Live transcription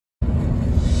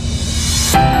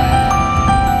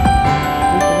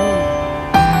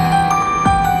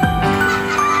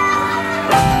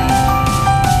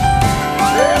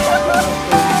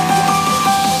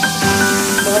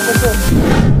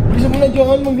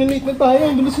mahal, mag-late na tayo.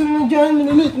 Bilisan mo na dyan,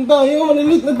 malilate na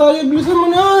tayo, bilisan mo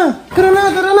na. Tara na,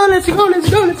 let's go.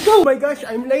 Oh my gosh,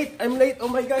 I'm late,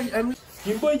 oh my gosh, I'm late.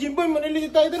 Jimboy,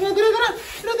 malilate tayo. Tara.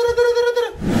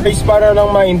 Guys, para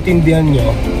lang maintindihan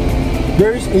nyo,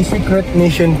 there's a secret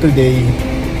mission today.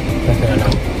 Tara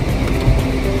lang.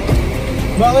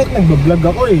 Bakit nagbablog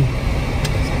ako eh?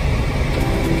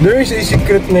 There is a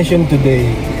secret mission today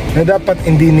na dapat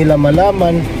hindi nila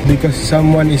malaman because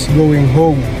someone is going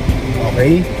home.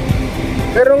 Okay?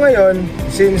 Pero ngayon,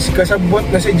 since kasabot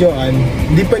na si Joanne,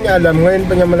 hindi pa niya alam, ngayon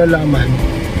pa niya malalaman.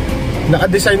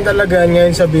 Naka-design talaga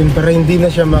ngayon sabihin para hindi na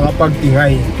siya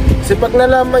makapag-ingay. Kasi pag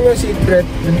nalaman yung secret,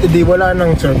 hindi wala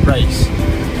nang surprise.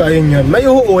 So ayun yun, may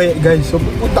uuwi guys. So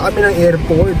pupunta kami ng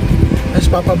airport. Tapos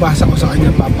papabasa ko sa kanya,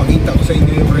 papakita ko sa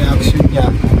inyo yung reaction niya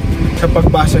sa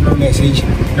pagbasa ng message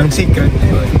ng secret na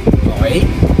yun. Okay?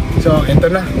 So, eto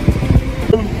na.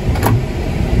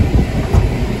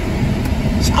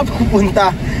 Saan pupunta?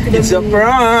 It's a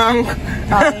prank!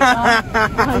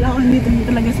 Akala ko dito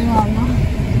talaga si mama.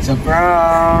 It's a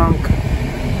prank!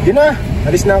 Yun na!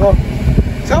 Alis na ako.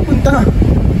 Saan punta?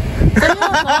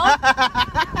 Seryoso?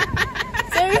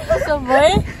 Seryoso,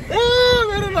 boy?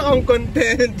 Meron akong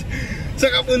content.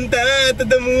 Saka punta to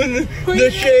the moon, the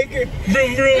shake,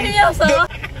 brum. Seryoso?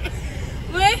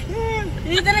 Boy?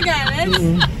 Hindi talaga, Alex?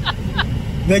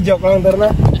 Na-joke lang, tara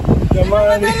na.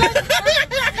 Yaman.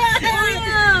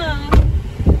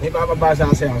 May papabasa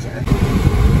kasi ako sa'yo.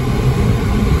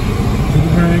 The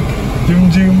break,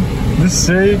 jum, the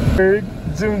shake, jum.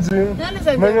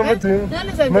 Mga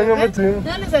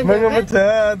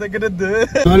mata, tagadada.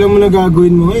 Alam mo na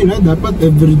gagawin mo ngayon ha, dapat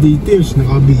every details,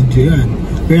 naka-video yan.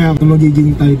 Kaya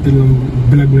magiging title ng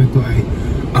vlog na to ay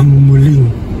Ang Muling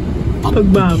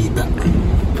Pagkikita.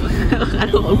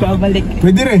 Ano ko babalik?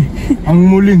 Pwede rin, Ang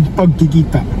Muling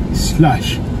Pagkikita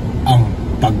 / Ang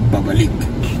Pagbabalik.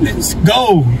 Let's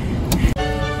go!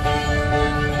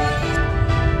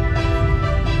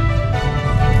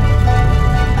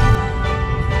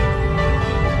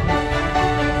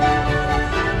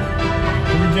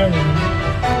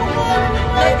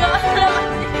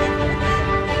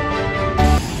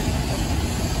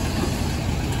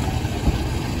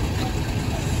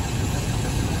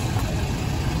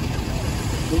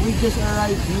 So we just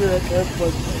arrived here at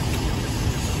airport.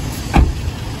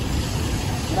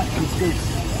 That is good.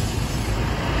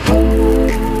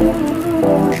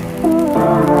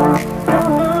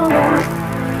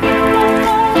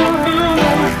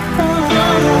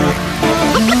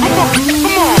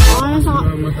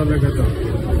 Talaga to.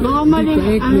 Baka mali,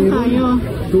 ano tayo?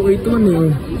 281 eh.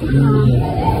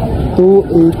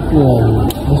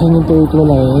 281. Nasaan yung 281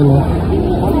 na yun?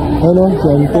 Ano?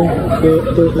 Siyempre.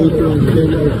 281. 1081.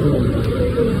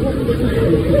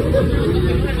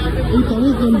 Ay,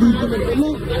 tawag. Nandito na pala.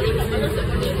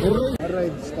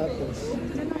 Arrive status.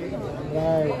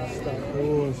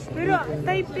 Pero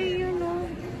Taipei yun o.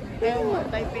 Ewan mo,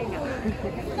 Taipei nga.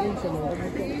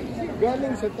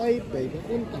 Galing sa Taipei,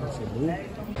 papuntang Cebu.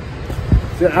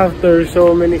 So after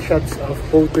so many shots of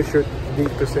photoshoot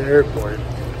dito sa airport,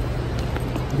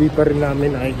 hindi pa rin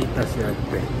namin nakikita si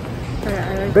Ate.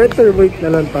 Better wait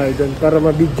na lang tayo dun para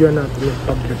ma-video natin yung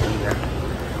pagdating niya.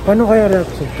 Paano kaya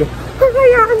reaction ko?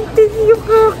 Kaya Auntie, you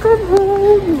come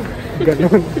home!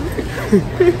 Ganon.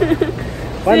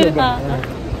 Paano ba?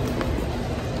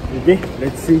 Okay,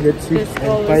 let's see and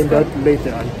find out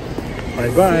later on.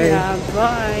 Bye-bye! Yeah,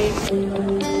 bye!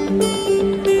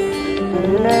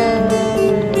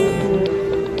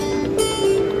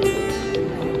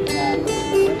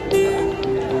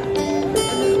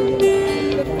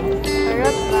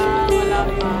 Harap pa, wala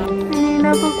pa.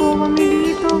 Kanina pa po kami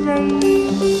dito,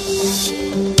 guys.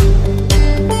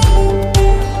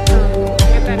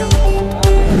 Ito na.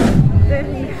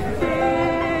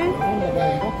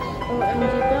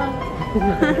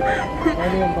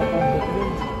 Ano yung papasok din?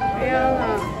 Kaya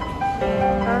nga.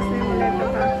 Tapos may muleta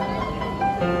pa.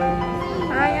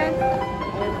 Ayan.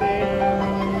 Okay.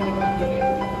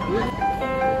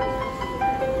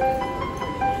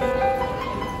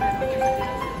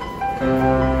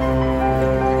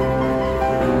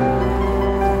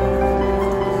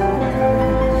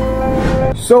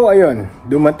 So ayun,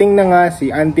 dumating na nga si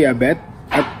Auntie Abet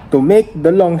at to make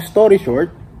the long story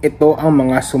short, ito ang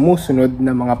mga sumusunod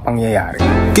na mga pangyayari.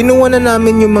 Kinuha na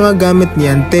namin yung mga gamit ni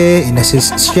Ante,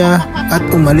 inassist siya at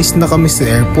umalis na kami sa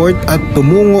airport at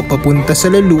tumungo papunta sa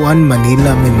Laluan,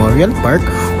 Manila Memorial Park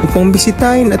upang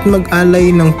bisitahin at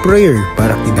mag-alay ng prayer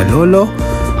para kina lolo,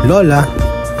 lola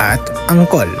at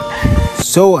angkol.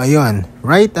 So ayun,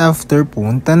 right after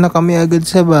punta na kami agad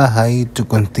sa bahay to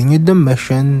continue the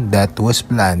mission that was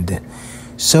planned.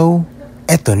 So,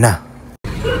 eto na.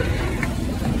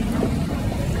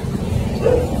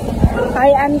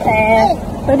 Hi, ante.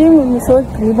 Pwede mo misod.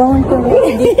 Libangon ko.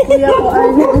 Hindi kuya ko.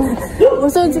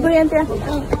 Musod si kuya, ante.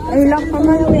 Ay, lang pa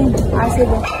man eh.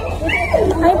 Sige.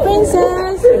 Hi,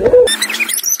 princess.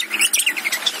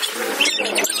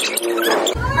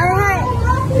 Hi.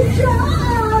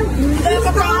 Hindi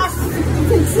ka taas.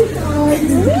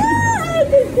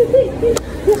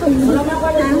 Wala ka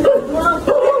pala.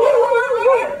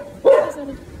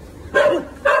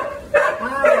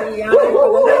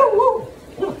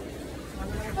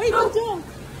 Uy, Gudyo!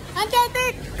 Ante,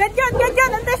 ante! Gadyon!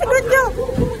 Gadyon! Ante si Gudyo!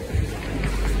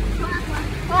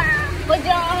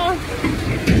 Gudyo!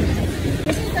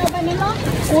 Ito ba nila?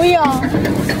 Kuya!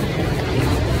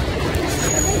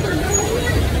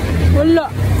 Wala!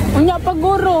 Anya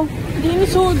paguro! Di ni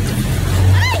sud!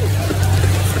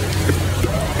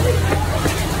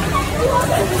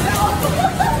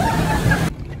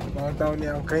 Mga tao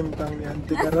niya ang crime tang ni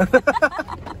Auntie Karan.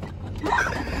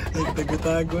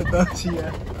 Nagtago-tago daw siya.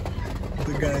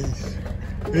 Ito guys.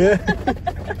 Yeah.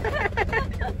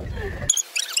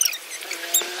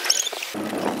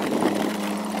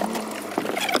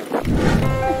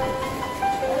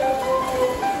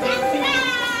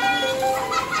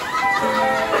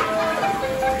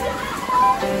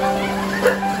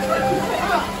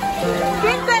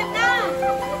 Pinsan na!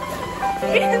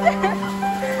 Pinsan!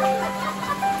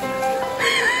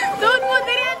 Doon mo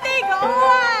din yung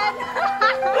tigawan!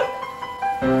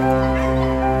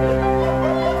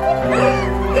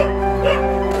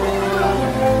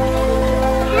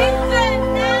 Pinsan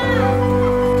na!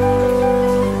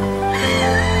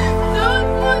 Doon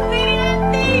mo din yung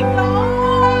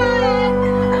tigawan!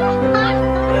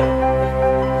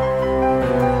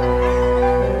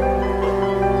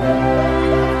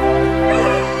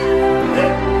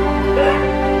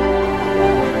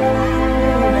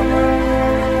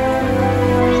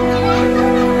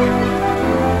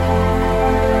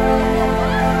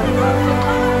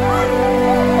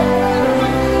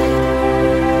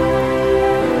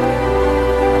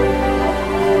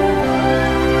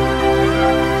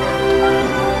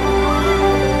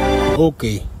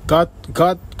 Okay, cut.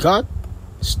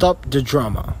 Stop the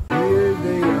drama. Here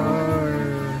they are.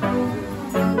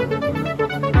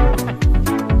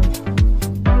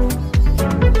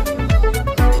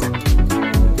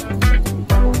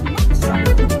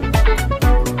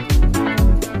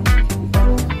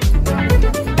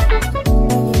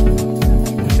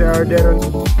 They are there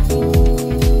on.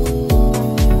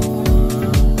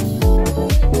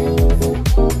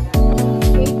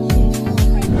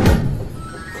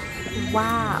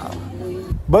 Wow!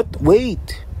 But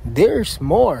wait, there's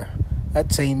more.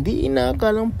 At sa hindi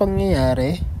inaakalang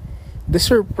pangyayari, the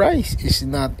surprise is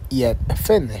not yet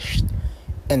finished.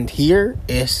 And here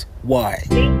is why.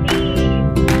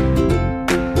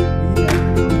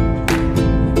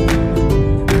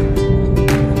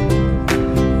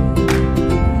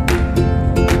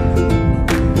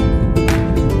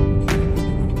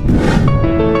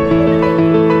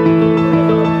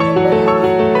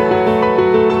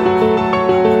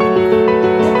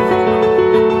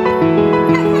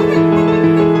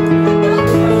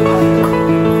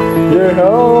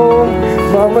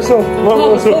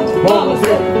 Vamos.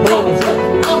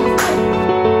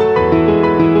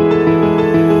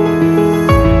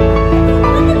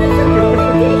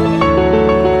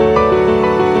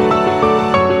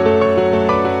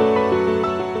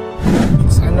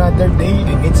 It's another day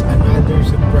and it's another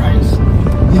surprise.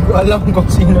 Hindi ko alam kung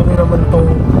sino naman tong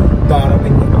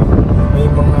darating nito.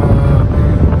 May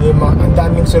mga ang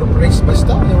daming surprise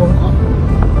basta, ewan ko.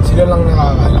 Sila lang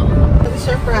nakakalam.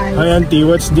 Surprise. Hi auntie,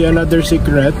 what's the another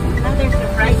secret? Another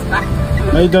surprise ba?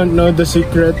 I don't know the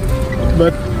secret, but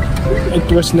it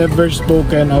was never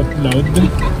spoken out loud.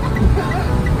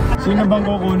 Sino bang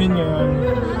kukunin ngayon?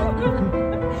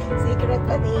 Secret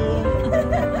pa din.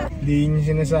 Hindi niyo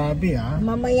sinasabi ha?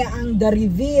 Mamaya ang the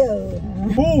reveal.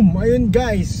 Boom! Ayun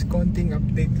guys, konting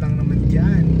update lang naman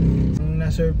dyan. Ang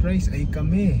na-surprise ay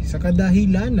kami sa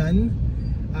kadahilanan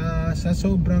sa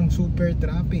sobrang super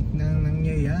traffic na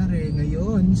nangyayari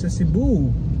ngayon sa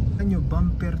Cebu. Ano,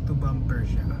 bumper to bumper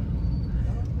siya.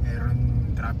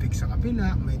 Meron traffic sa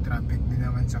kabila, may traffic din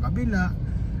naman sa kabila,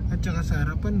 at saka sa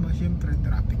harapan mo, syempre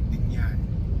traffic din yan.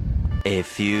 A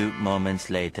few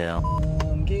moments later.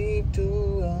 Give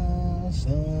to us,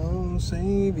 our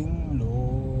saving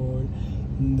Lord,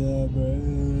 the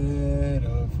bread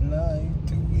of life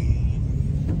to eat.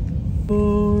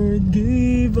 Lord,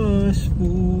 give us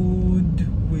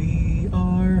food, we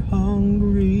are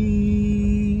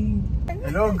hungry.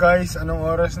 Hello guys, anong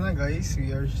oras na guys?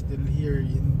 We are still here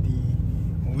in the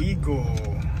Wigo.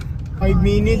 5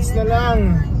 minutes na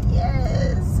lang.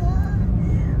 Yes.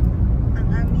 Ang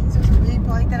aming susunod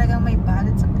Ikaw ay talagang may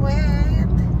balot sa puwet.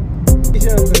 Isa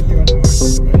ang 31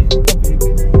 hours.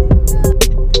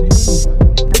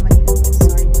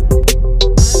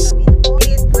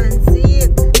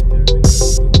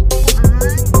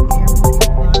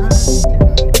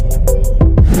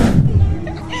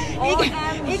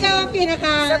 Ikaw ang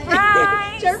pinaka...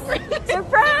 Surprise!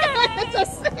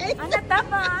 Surprise! Ano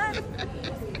taman?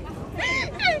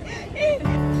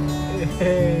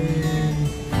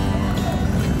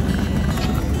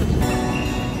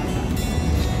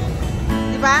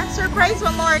 Diba? Surprise mo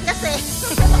more kasi.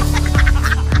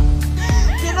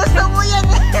 Ginusto mo yan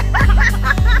eh.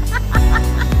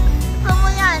 Gusto mo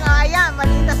yan. O ayan,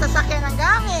 maliit na sasakyan ang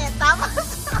gamit. Tama.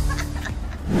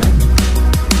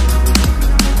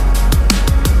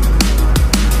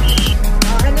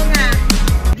 O ano nga?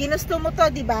 Ginusto mo to,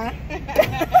 diba?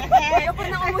 Ayoko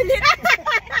na umulit.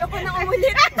 Ayoko na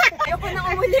umulit. Ayoko na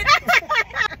umulit.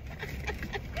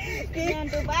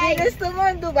 Ginusto mo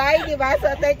ang Dubai, diba?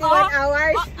 So 31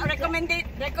 hours. Recommended.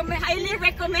 Highly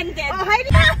recommended. Oh,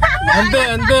 highly.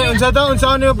 Ante, unsa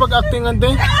ano yung pag-acting,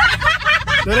 ante?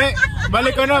 Dali,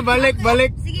 balik ka na, balik.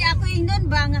 Sige, ako yung nun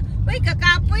ba nga. Uy,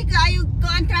 kakapoy ka. Ayaw ko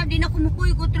ang trap. Di na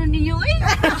kumukuy ko tron ninyo eh.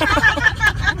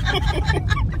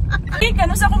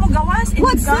 Kano sa ako magawas?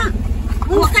 What's that?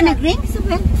 Huwag ka nag-ring,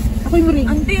 Sabel. Ako'y mo ring.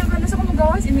 Ante, kano sa ako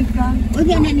magawas? Imig ka. O,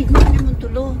 di, nanig mo na mong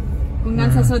tulo. Kung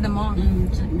nasa soda mo.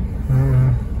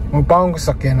 Mupakong ko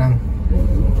sakyanan.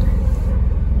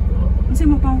 Kasi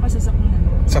mo pa akong kasasakyan.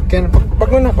 Sakyan,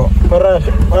 pag na ko. Para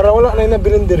wala na yung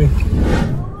nabilin diri.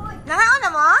 Nangaon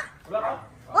na mo? Wala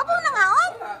pa mo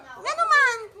nangaon? Nga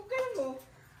naman.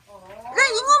 Gay,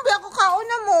 ingon ba ako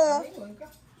kauna mo?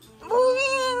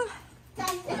 Buwing.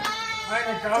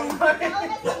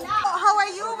 How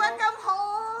are you? Welcome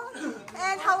home.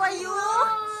 And how are you?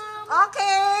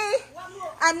 Okay.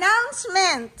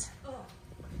 Announcement.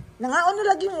 Nangaon na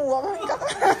lagi mo.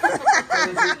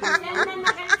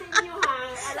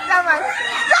 Naman.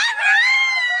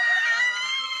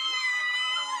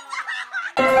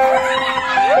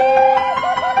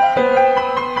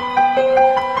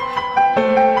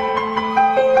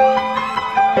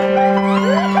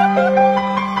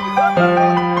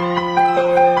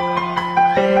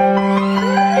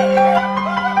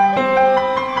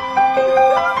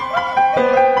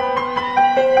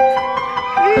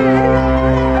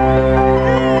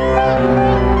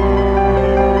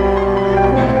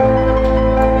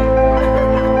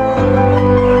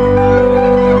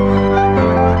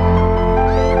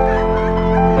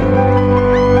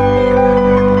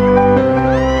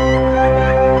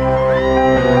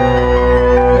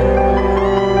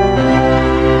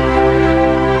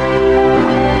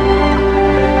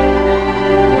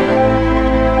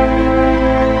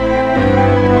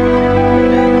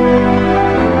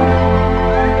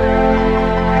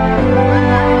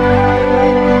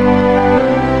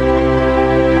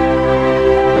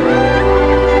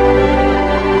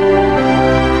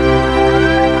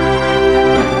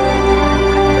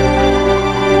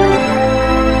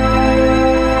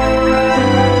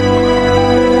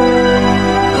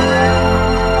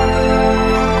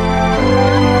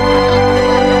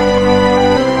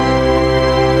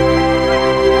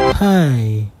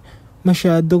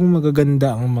 Masyadong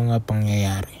magaganda ang mga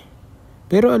pangyayari.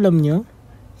 Pero alam nyo,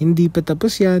 hindi pa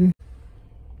tapos yan.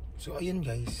 So ayun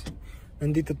guys,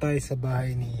 nandito tayo sa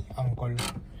bahay ni Uncle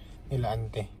nila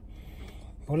Ante.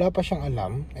 Wala pa siyang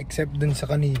alam, except dun sa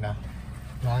kanina,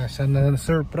 na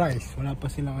surprise. Wala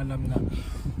pa silang alam na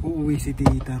uuwi si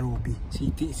Tita Ruby. Si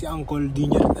Uncle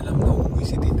di niya rin alam na uuwi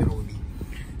si Tita Ruby.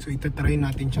 So itatry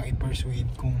natin siyang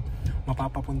i-persuade kung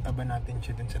mapapapunta ba natin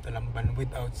siya dun sa Talamban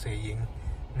without saying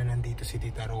na nandito si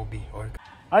Tita Ruby. Or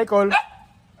hi, Col!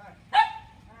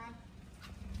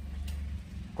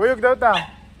 Kuyog daw ta!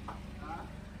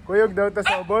 Kuyog daw ta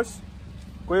sa ubos?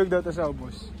 Kuyog daw ta sa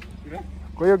ubos?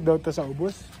 Kuyog daw ta sa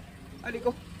ubos? Ali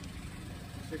ko.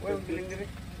 Kuyog biling diri.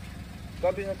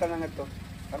 Gabi na tanangat to.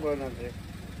 Ako na diri.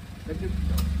 Kajud.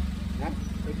 Ha?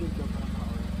 Kajud daw para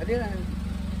kaon. Adi na.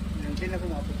 Hindi na ko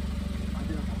maapos.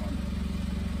 Adi na kaon.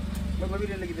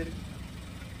 Mabili lagi diri.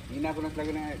 Hindi na ako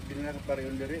naglaga na dinala ko para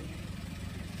yung diri.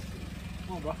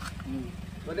 Oo ba?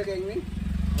 Wala kayo ni?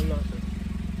 Wala sir.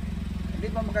 Hindi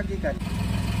pa makagikan.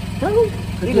 Ano?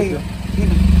 Dili.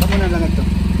 Kamu na lang ito.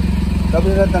 Gabi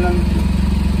na tanang.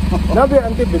 Nabi,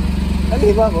 antibid.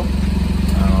 Ali ba ako?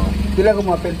 Oo. Pila ko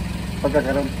mapil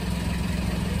pagkakaroon.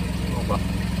 Oo ba?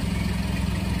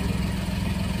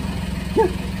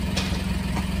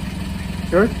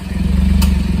 Sure?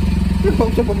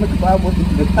 Huwag siya pa magpaabot.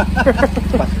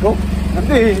 Pasko?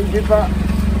 Hindi pa.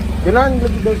 Ganahan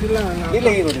lagi daw sila.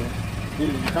 Dili ko din.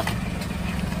 Dili ka.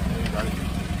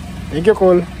 Thank you,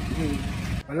 Cole.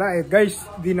 Wala eh, guys,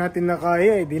 di natin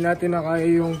nakaya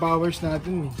yung powers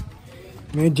natin eh.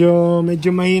 Medyo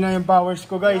mahina yung powers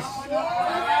ko, guys.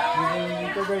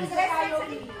 Dito, guys.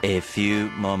 A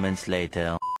few moments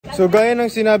later. So gaya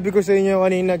ng sinabi ko sa inyo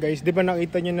kanina, guys, di ba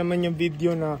nakita nyo naman yung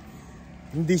video na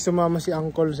hindi sumama si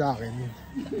Uncle sa akin.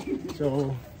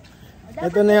 So,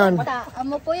 ito na yan.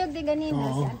 Amo po yung di ganina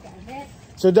si Ate Albert.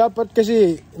 So dapat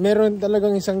kasi meron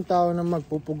talagang isang tao na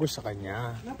magpupugos sa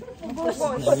kanya.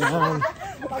 Ayan.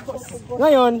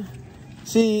 Ngayon,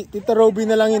 si Tita Robby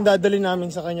na lang yung dadali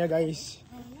namin sa kanya, guys.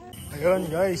 Ayun,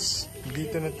 guys.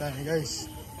 Dito na tayo, guys.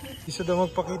 Isa daw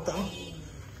magpakita.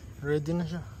 Ready na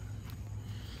siya.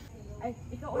 Ay,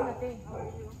 ikaw on natin.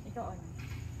 Ikaw on.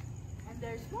 And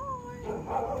there's more.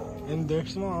 And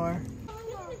there's more.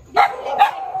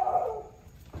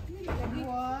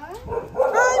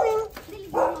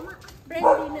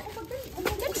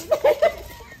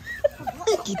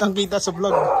 Kitang-kita sa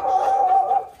vlog.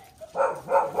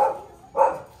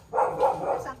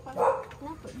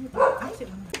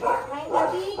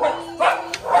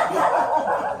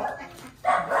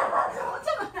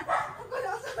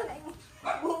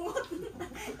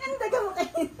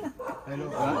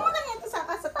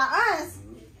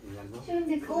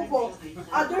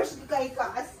 Others kay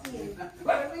kaasin.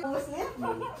 Bus niya?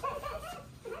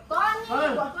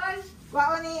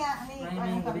 Bao niya.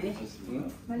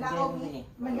 Malakaw ni.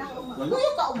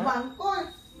 Kuya ka uban ko.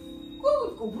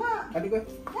 Kuya. Adi ko.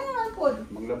 Ano man po?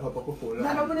 Maglabha pa ko pula.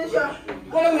 Nanaw mo na siya.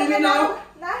 Walang nilinaw.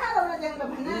 Naharaw na diyang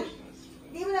labanan.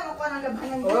 Di mo na makuha ng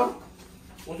labanan ko. Oh.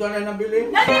 Kung saan ay nabili?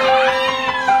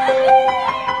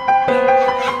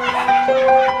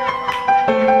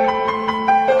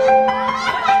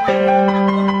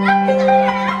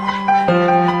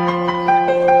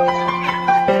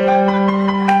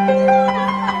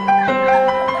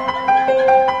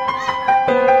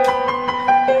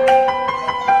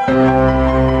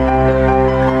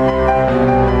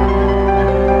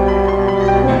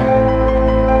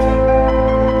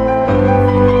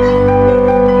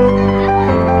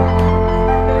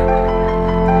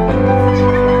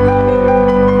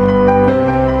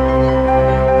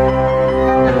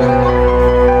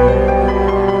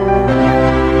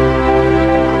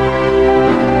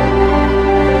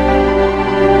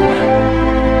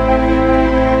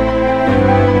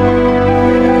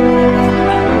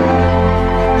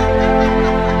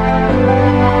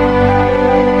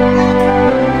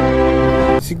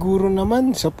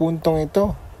 Sa puntong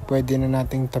ito, pwede na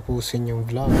nating tapusin yung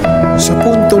vlog. Sa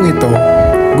puntong ito,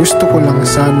 gusto ko lang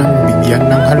sanang bigyan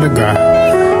ng halaga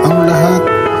ang lahat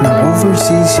ng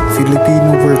overseas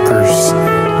Filipino workers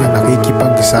na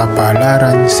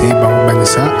nakikipagsapalaran sa ibang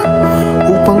bansa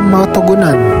upang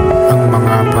matugunan ang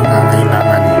mga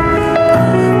pangangailangan.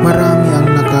 Marami ang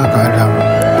nakakaalam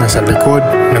na sa likod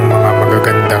ng mga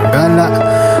magagandang gala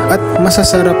at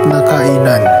masasarap na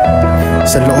kainan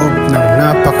sa loob ng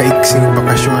napakaiksing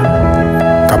bakasyon,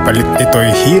 kapalit nito'y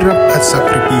hirap at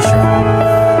sakripisyo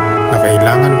na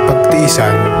kailangan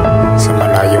pagtiisan sa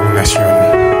malayong nasyon.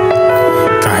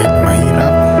 Kahit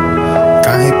mahirap,